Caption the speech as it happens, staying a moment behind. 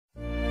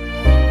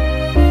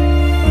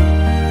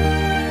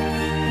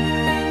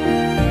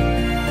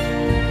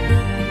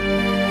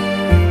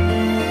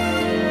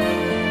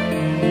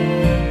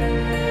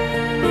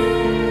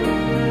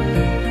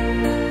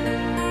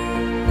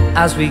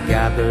as we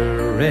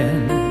gather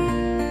in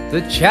the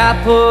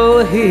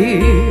chapel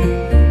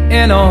here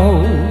in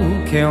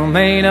old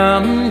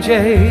Kilmainham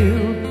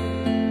jail.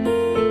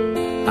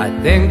 I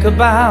think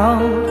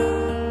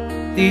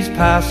about these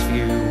past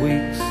few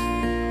weeks.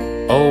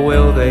 Oh,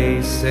 will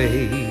they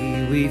say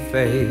we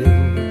failed?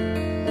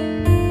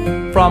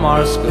 From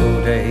our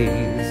school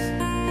days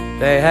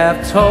they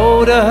have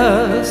told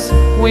us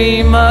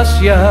we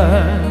must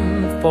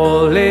yearn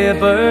for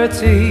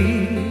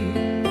liberty.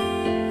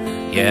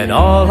 Yet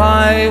all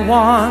I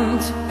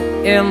want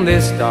in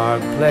this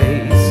dark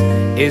place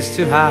is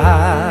to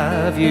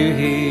have you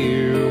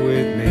here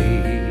with me.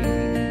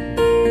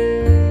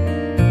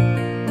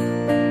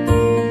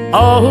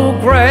 Oh,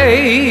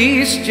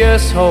 grace,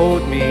 just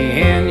hold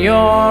me in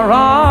your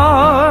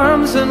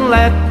arms and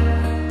let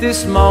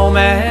this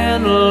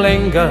moment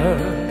linger.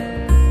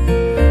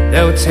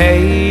 They'll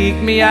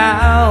take me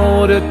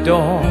out at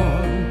dawn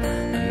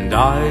and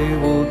I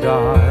will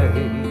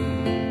die.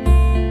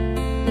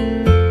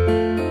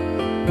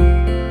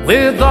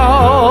 With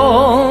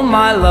all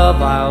my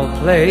love I'll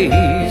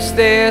place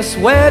this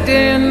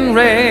wedding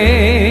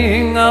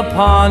ring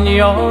upon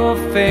your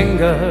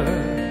finger.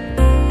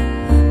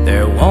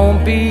 There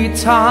won't be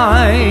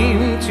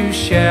time to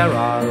share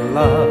our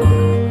love,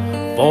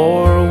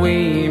 for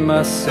we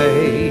must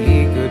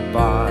say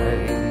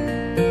goodbye.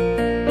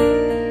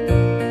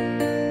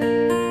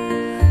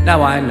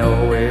 Now I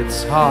know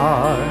it's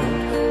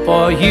hard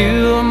for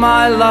you,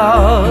 my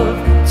love,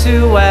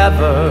 to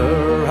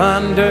ever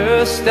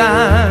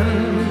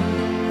understand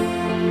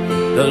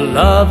the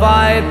love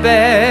I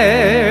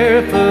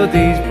bear for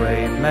these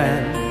brave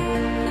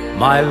men,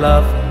 my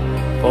love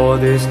for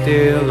this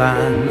dear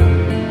land.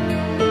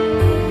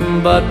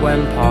 But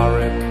when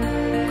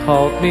Porrick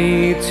called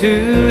me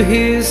to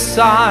his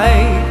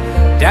side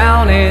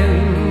down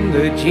in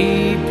the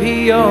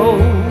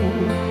GPO,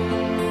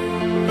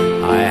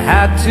 I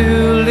had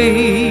to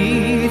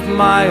leave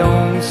my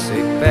own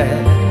sick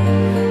bed.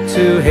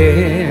 To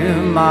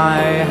him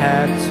I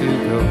had to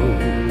go.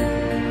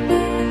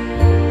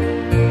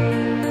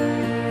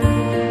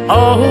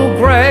 Oh,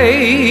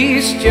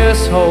 grace,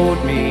 just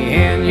hold me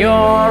in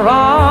your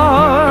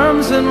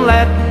arms and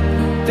let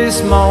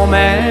this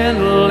moment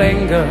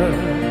linger.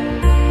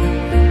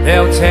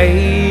 They'll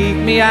take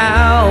me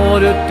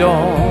out at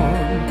dawn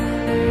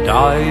and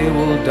I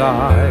will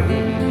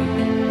die.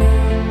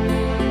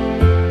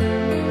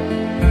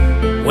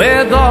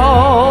 With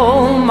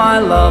all my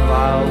love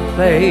I'll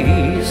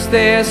place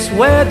this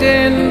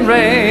wedding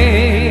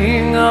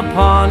ring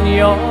upon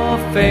your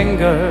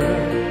finger.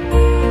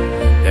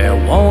 There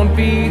won't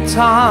be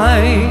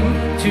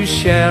time to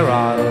share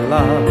our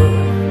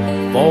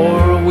love,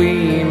 for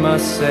we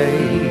must say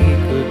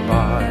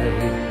goodbye.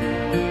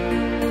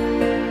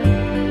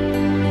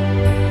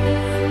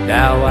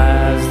 Now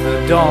as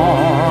the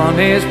dawn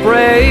is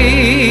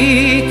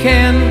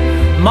breaking,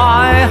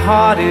 my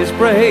heart is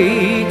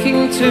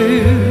breaking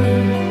too.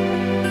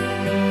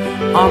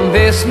 On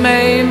this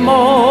May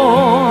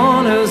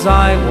morn as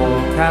I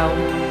walk out,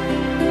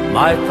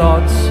 my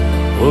thoughts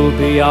will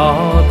be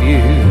of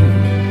you.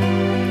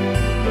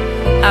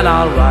 And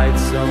I'll write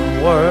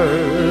some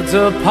words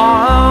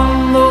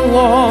upon the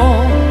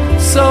wall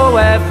so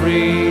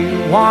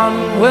everyone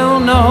will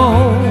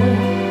know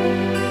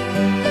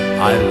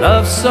I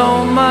love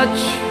so much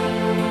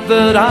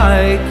that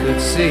I could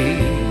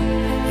see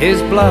his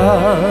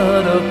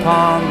blood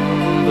upon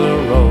the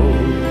rose.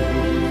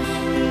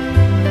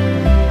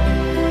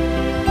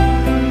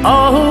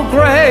 Oh,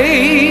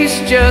 grace,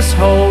 just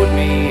hold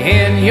me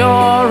in your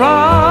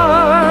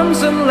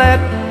arms and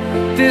let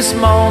this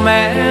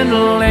moment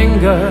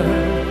linger.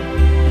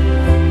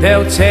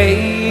 They'll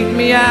take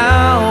me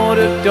out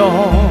at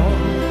dawn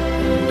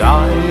and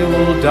I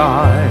will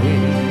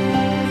die.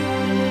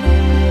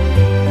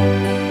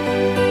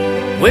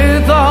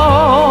 With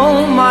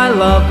all my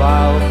love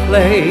I'll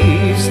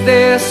place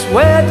this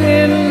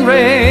wedding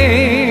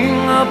ring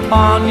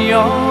upon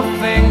your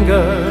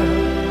finger.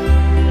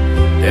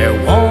 There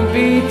won't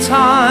be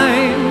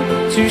time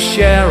to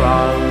share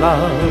our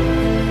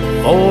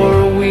love,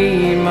 for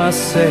we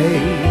must say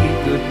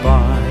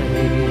goodbye.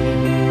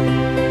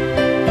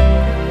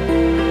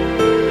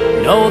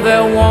 No,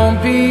 there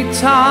won't be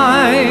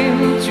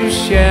time to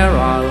share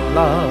our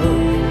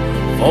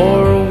love,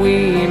 for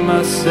we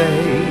must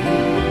say